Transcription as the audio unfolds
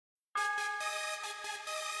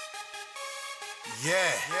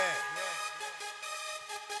Yeah.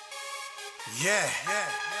 Yeah.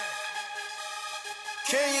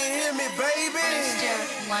 Can you hear me, baby?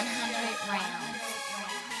 Mr. 100 rounds.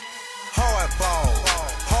 Hard ball,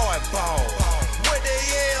 hard ball. What they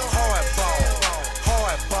yell? Hard ball,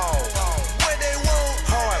 hard ball. What they want?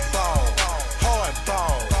 Hard ball, hard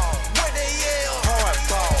ball. What they yell? Hard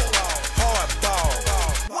ball, hard ball.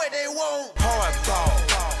 What they want? Hard ball,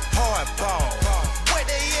 hard ball. What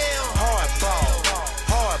they yell? Hard ball,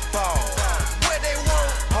 hard ball. What they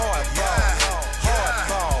want? Hard ball, hard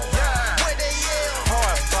ball. What they yell?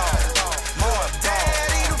 Hard ball, hard ball.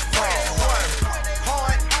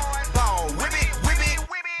 Hard ball, whip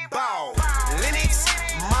it, ball. Lennox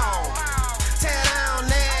Mall, tear down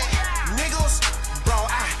that niggas, bro.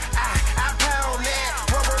 I pound that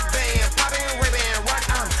rubber band, poppin' ribbon, rock.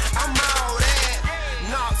 I'm all that.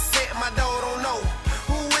 Knock set, my door don't know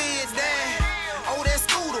who is that. Oh, that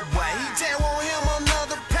scooter boy, he just want him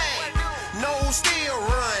another pack. No, still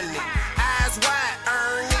running, eyes wide,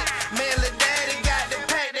 earn it. Man, Lil Daddy got the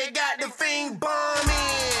pack, they got the fiend bombing.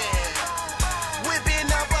 Whipping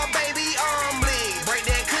up a baby omelet, break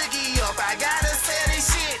that cookie up. I gotta sell this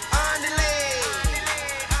shit on the leg.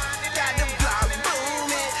 Got the block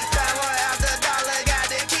booming, dollar after dollar, got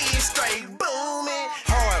the keys straight booming.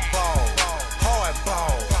 Hard ball, hard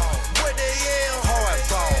ball. What they yell? Hard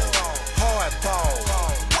ball, hard ball.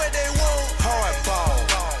 What they want? Hard ball,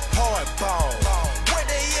 hard ball. What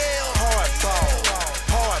they yell? Hard ball,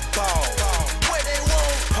 hard ball. What they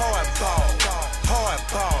want? Hard ball, hard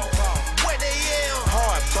ball. What they yell?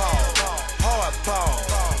 Hard ball, hard ball.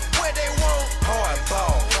 What they want? Hard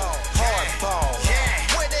ball, hard ball.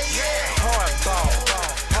 What they yell? Hard ball,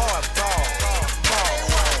 hard ball.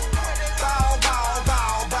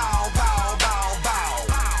 Ball.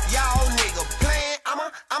 Y'all nigga playin', I'm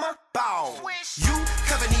a ball. You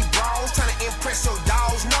cover these brawls, tryna impress your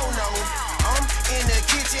dogs, no. I'm in the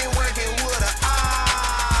kitchen working with a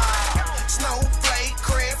snowflake,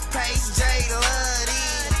 crib paste, J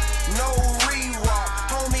Luddy. No rewalk,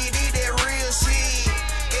 homie did that real shit.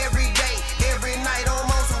 Every day, every night, I'm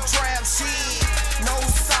on some trap shit. No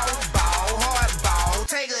softball, hard ball,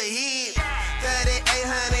 take a hit.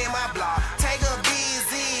 3800 in my block, take a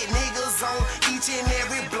visit. Niggas on each and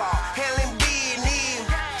every block, handling business.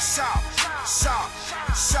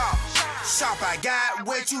 Shop, I got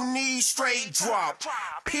what you need, straight drop,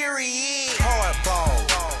 period. Hard ball,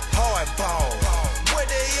 hard ball. What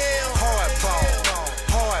they yell? Hard ball,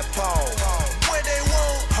 hard ball. What they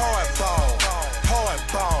want? Hard ball,